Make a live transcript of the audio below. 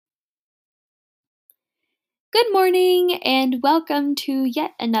Good morning, and welcome to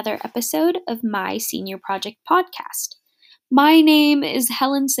yet another episode of my Senior Project podcast. My name is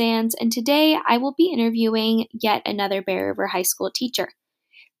Helen Sands, and today I will be interviewing yet another Bear River High School teacher.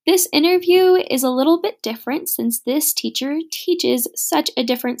 This interview is a little bit different since this teacher teaches such a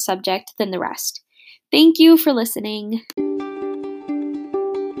different subject than the rest. Thank you for listening.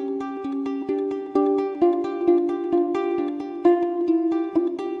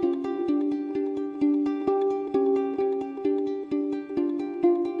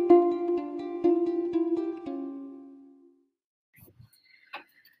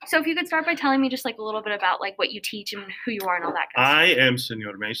 So if you could start by telling me just a little bit about what you teach and who you are and all that kind of I am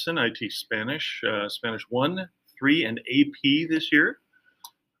Senor Mason. I teach Spanish, Spanish 1, 3, and AP this year.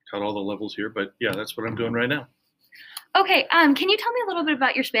 Taught all the levels here, but yeah, that's what I'm doing right now. Okay, can you tell me a little bit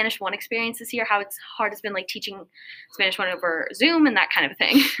about your Spanish 1 experience this year, how hard it's been teaching Spanish 1 over Zoom and that kind of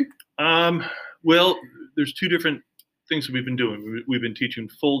thing? Well, there's two different things that we've been doing. We've been teaching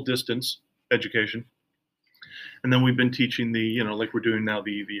full distance education, and then we've been teaching the, like we're doing now,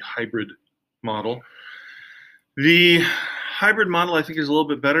 the hybrid model. The hybrid model, I think, is a little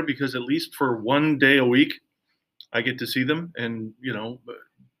bit better because at least for one day a week, I get to see them and,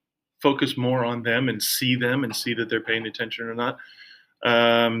 focus more on them and see that they're paying attention or not.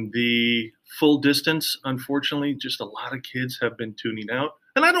 The full distance, unfortunately, just a lot of kids have been tuning out.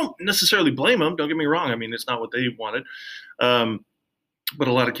 And I don't necessarily blame them. Don't get me wrong. I mean, it's not what they wanted. But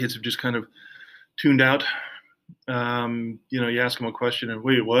a lot of kids have just kind of tuned out. You ask them a question and,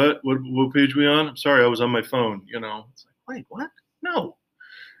 wait, what page are we on? I'm sorry, I was on my phone. It's like, wait, what? No.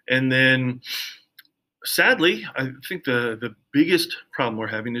 And then sadly, I think the biggest problem we're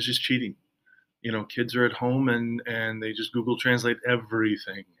having is just cheating. Kids are at home and they just Google Translate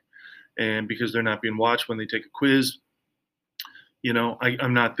everything. And because they're not being watched when they take a quiz,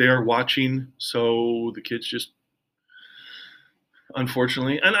 I'm not there watching. So the kids just,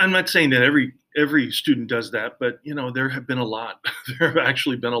 unfortunately, and I'm not saying that every student does that, but there have been a lot. There have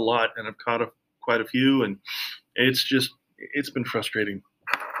actually been a lot, and I've caught quite a few, and it's been frustrating.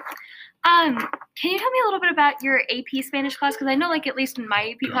 Can you tell me a little bit about your AP Spanish class? Because I know, at least in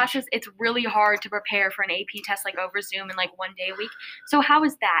my AP classes, it's really hard to prepare for an AP test over Zoom in one day a week. So how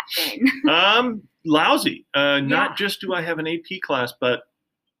has that been? Lousy. Not just do I have an AP class, but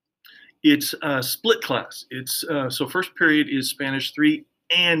it's a split class. It's so first period is Spanish 3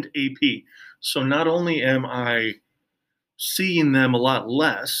 and AP. So not only am I seeing them a lot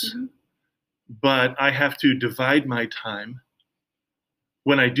less, but I have to divide my time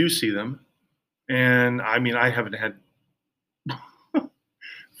when I do see them. And I mean, I haven't had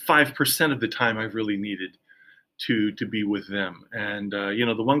 5% of the time I've really needed to be with them. And,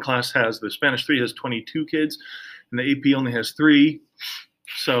 the one class the Spanish 3 has 22 kids and the AP only has 3.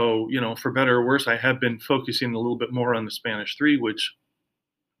 So, for better or worse, I have been focusing a little bit more on the Spanish 3, which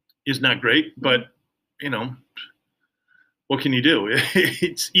is not great, but, what can you do?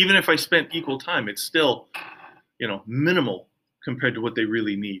 It's even if I spent equal time, it's still, minimal compared to what they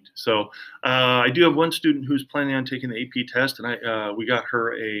really need. So I do have one student who's planning on taking the AP test, and we got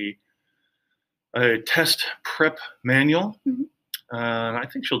her a test prep manual. And I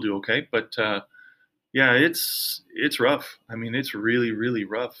think she'll do okay, but yeah, it's rough. I mean, it's really, really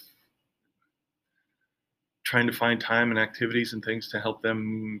rough trying to find time and activities and things to help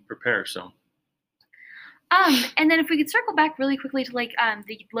them prepare. So. And then if we could circle back really quickly to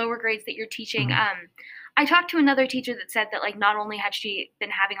the lower grades that you're teaching, I talked to another teacher that said that not only had she been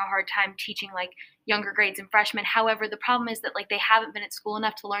having a hard time teaching younger grades and freshmen, however, the problem is that they haven't been at school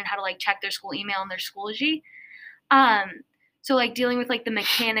enough to learn how to check their school email and their Schoology. So dealing with the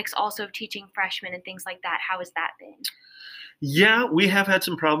mechanics also of teaching freshmen and things like that, how has that been? Yeah, we have had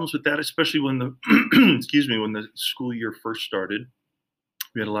some problems with that, especially when the when the school year first started.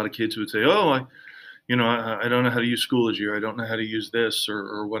 We had a lot of kids who would say, "Oh, I don't know how to use Schoology, or I don't know how to use this,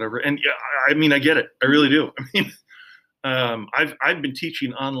 or whatever." And yeah, I mean, I get it. I really do. I mean, I've been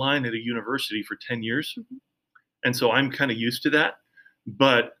teaching online at a university for 10 years, and so I'm kind of used to that.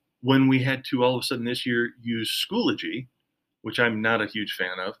 But when we had to all of a sudden this year use Schoology, which I'm not a huge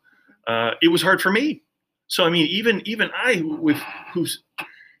fan of, it was hard for me. So I mean, even I, who's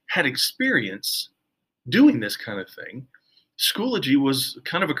had experience doing this kind of thing, Schoology was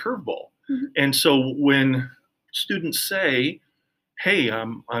kind of a curveball. And so when students say, "Hey,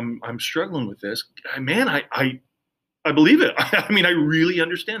 I'm struggling with this," man, I believe it. I mean, I really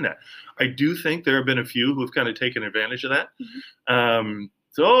understand that. I do think there have been a few who have kind of taken advantage of that.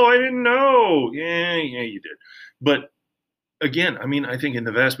 So, I didn't know. Yeah, you did. But again, I mean, I think in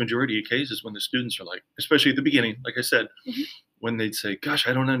the vast majority of cases when the students are especially at the beginning, like I said, when they'd say, "Gosh,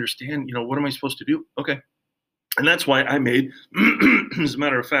 I don't understand. What am I supposed to do?" Okay, And that's why I made, as a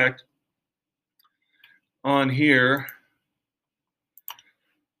matter of fact, on here,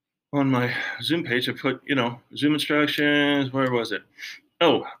 on my Zoom page, I put, Zoom instructions, where was it?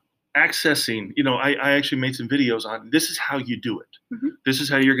 Oh, accessing, I actually made some videos on this is how you do it. Mm-hmm. This is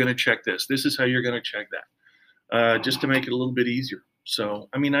how you're going to check this. This is how you're going to check that, just to make it a little bit easier. So,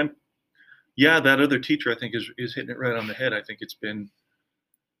 I mean, that other teacher, I think, is hitting it right on the head. I think it's been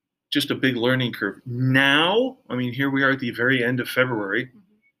just a big learning curve. Now, I mean, here we are at the very end of February. Mm-hmm.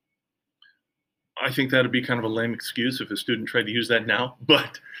 I think that'd be kind of a lame excuse if a student tried to use that now.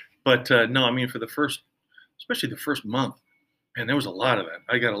 But no, I mean, especially the first month, and there was a lot of that.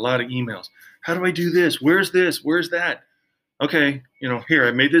 I got a lot of emails. How do I do this? Where's this? Where's that? Okay, here,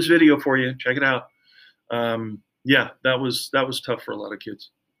 I made this video for you. Check it out. Yeah, that was tough for a lot of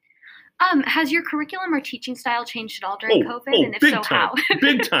kids. Has your curriculum or teaching style changed at all during COVID? And if big so, time, how?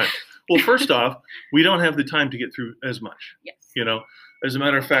 Big time. Well, first off, we don't have the time to get through as much. Yes. As a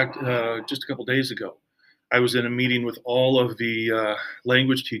matter of fact, just a couple days ago, I was in a meeting with all of the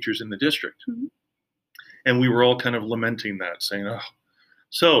language teachers in the district. Mm-hmm. And we were all kind of lamenting that, saying, oh,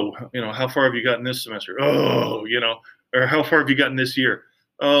 so, how far have you gotten this semester? Oh, or how far have you gotten this year?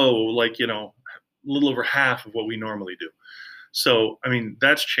 Oh, like, a little over half of what we normally do. So, I mean,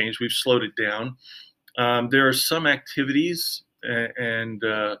 that's changed. We've slowed it down. There are some activities and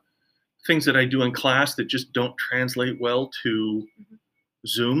things that I do in class that just don't translate well to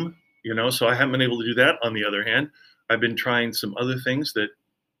Zoom, so I haven't been able to do that. On the other hand, I've been trying some other things that,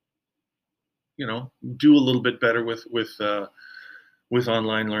 do a little bit better with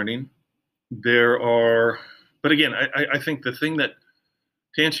online learning. But again, I think the thing that,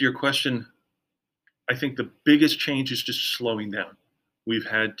 to answer your question, I think the biggest change is just slowing down. We've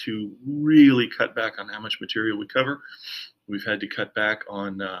had to really cut back on how much material we cover. We've had to cut back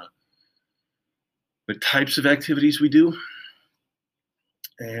on the types of activities we do.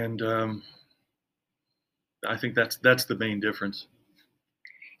 And I think that's the main difference.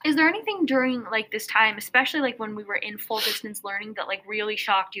 Is there anything during like this time, especially like when we were in full distance learning, that like really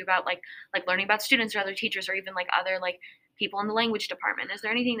shocked you about like learning about students or other teachers or even like other like people in the language department? Is there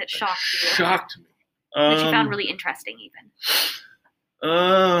anything that shocked you? Shocked me. That you found really interesting, even?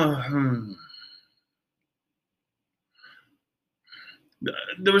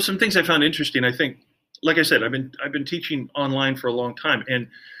 There were some things I found interesting. I think, like I said, I've been teaching online for a long time,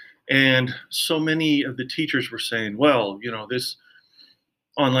 and so many of the teachers were saying, well, this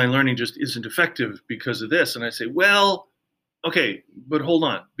online learning just isn't effective because of this. And I say, well, okay, but hold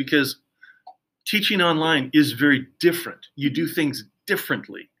on, because teaching online is very different. You do things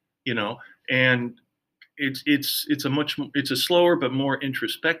differently, and it's a slower but more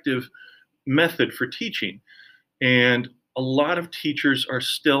introspective method for teaching. And a lot of teachers are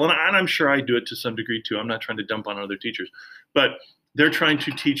still, and I'm sure I do it to some degree too. I'm not trying to dump on other teachers, but they're trying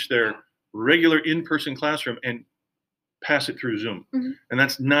to teach their regular in-person classroom and pass it through Zoom. Mm-hmm. And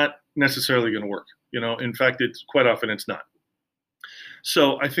that's not necessarily going to work. In fact, it's quite often it's not.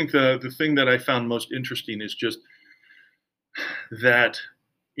 So I think the thing that I found most interesting is just that,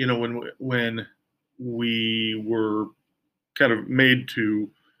 when we were kind of made to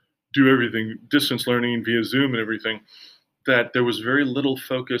do everything distance learning via Zoom and everything, that there was very little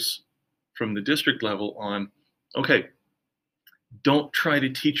focus from the district level on, okay, don't try to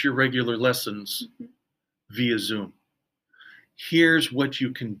teach your regular lessons via Zoom. Here's what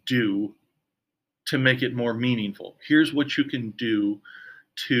you can do to make it more meaningful. Here's what you can do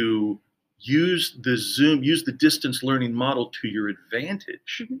to use the distance learning model to your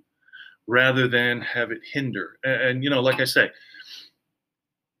advantage, rather than have it hinder. And like I say,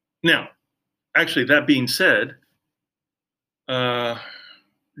 now, actually, that being said,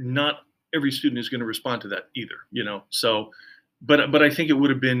 not every student is going to respond to that either, so, but I think it would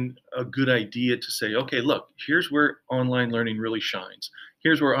have been a good idea to say, okay, look, here's where online learning really shines.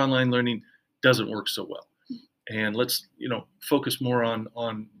 Here's where online learning doesn't work so well. And let's, focus more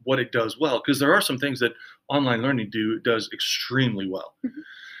on what it does well, because there are some things that online learning does extremely well.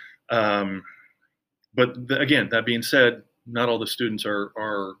 But again, that being said, not all the students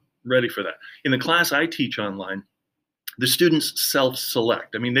are ready for that. In the class I teach online, the students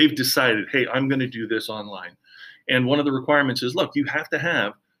self-select. I mean, they've decided, hey, I'm going to do this online. And one of the requirements is, look, you have to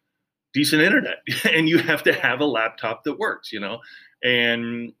have decent internet and you have to have a laptop that works,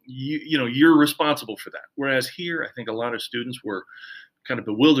 and you're responsible for that. Whereas here, I think a lot of students were kind of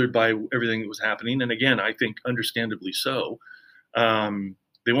bewildered by everything that was happening. And again, I think understandably so.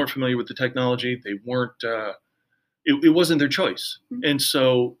 They weren't familiar with the technology. They weren't, it wasn't their choice. And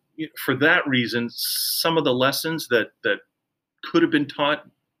so for that reason, some of the lessons that could have been taught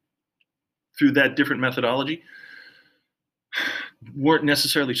through that different methodology weren't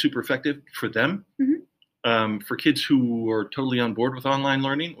necessarily super effective for them. For kids who are totally on board with online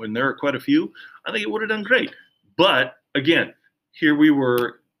learning, when there are quite a few, I think it would have done great. But again, here we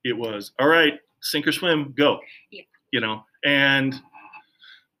were, it was, all right, sink or swim, go. Yeah. And,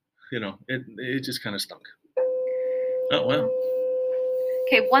 it just kind of stunk. Oh, well.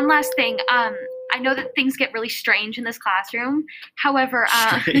 Okay, one last thing. I know that things get really strange in this classroom. However,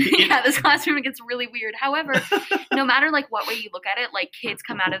 this classroom gets really weird. However, no matter like what way you look at it, like kids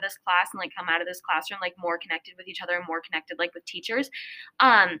come out of this class and like come out of this classroom like more connected with each other and more connected like with teachers.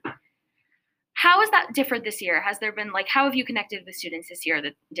 How has that differed this year? Has there been how have you connected with students this year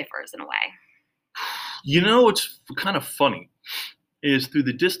that differs in a way? What's kind of funny is through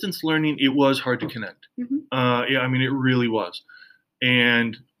the distance learning, it was hard to connect. It really was.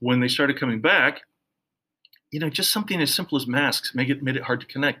 And when they started coming back, just something as simple as masks made it hard to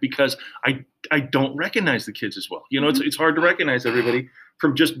connect because I don't recognize the kids as well. It's hard to recognize everybody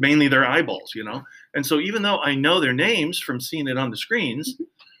from just mainly their eyeballs, And so even though I know their names from seeing it on the screens,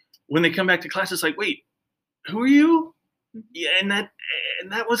 when they come back to class, it's like, wait, who are you? Yeah, and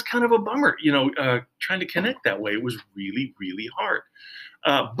that was kind of a bummer, trying to connect that way. It was really, really hard.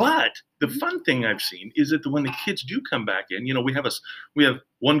 But the fun thing I've seen is that when the kids do come back in, we have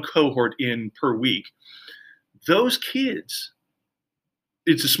one cohort in per week. Those kids,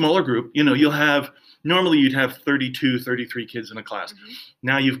 it's a smaller group. Normally you'd have 32, 33 kids in a class.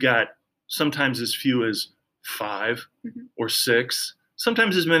 Now you've got sometimes as few as 5 or 6,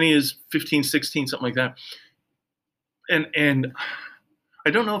 sometimes as many as 15, 16, something like that. And I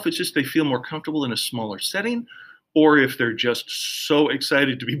don't know if it's just they feel more comfortable in a smaller setting or if they're just so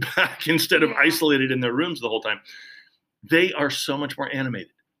excited to be back instead of isolated in their rooms the whole time. They are so much more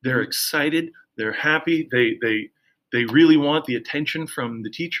animated. They're excited. They're happy. They really want the attention from the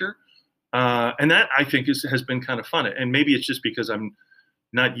teacher. And that, I think, has been kind of fun. And maybe it's just because I'm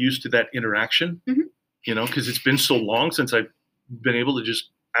not used to that interaction, because it's been so long since I've been able to just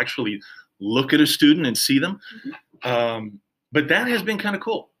actually look at a student and see them. But that has been kind of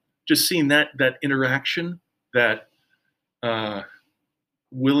cool. Just seeing that interaction, that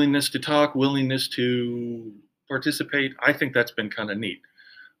willingness to talk, willingness to participate. I think that's been kind of neat.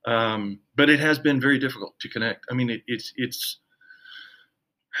 But it has been very difficult to connect. I mean, and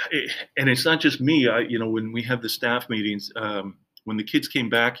it's not just me. When we have the staff meetings, when the kids came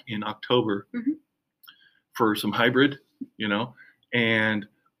back in October for some hybrid, and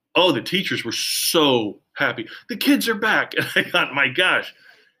the teachers were so happy. The kids are back. And I thought, my gosh,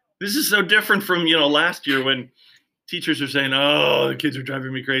 this is so different from, last year when teachers are saying, oh, the kids are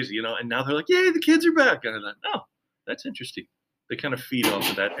driving me crazy, and now they're like, yay, the kids are back. And I thought, oh, that's interesting. They kind of feed off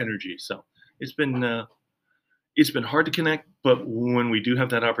of that energy. So it's been hard to connect, but when we do have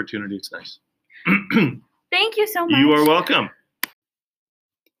that opportunity, it's nice. Thank you so much. You are welcome.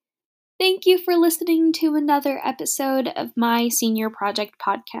 Thank you for listening to another episode of my Senior Project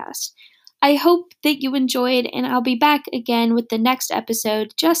podcast. I hope that you enjoyed, and I'll be back again with the next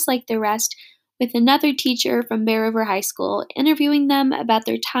episode, just like the rest, with another teacher from Bear River High School, interviewing them about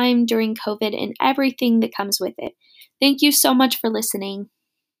their time during COVID and everything that comes with it. Thank you so much for listening.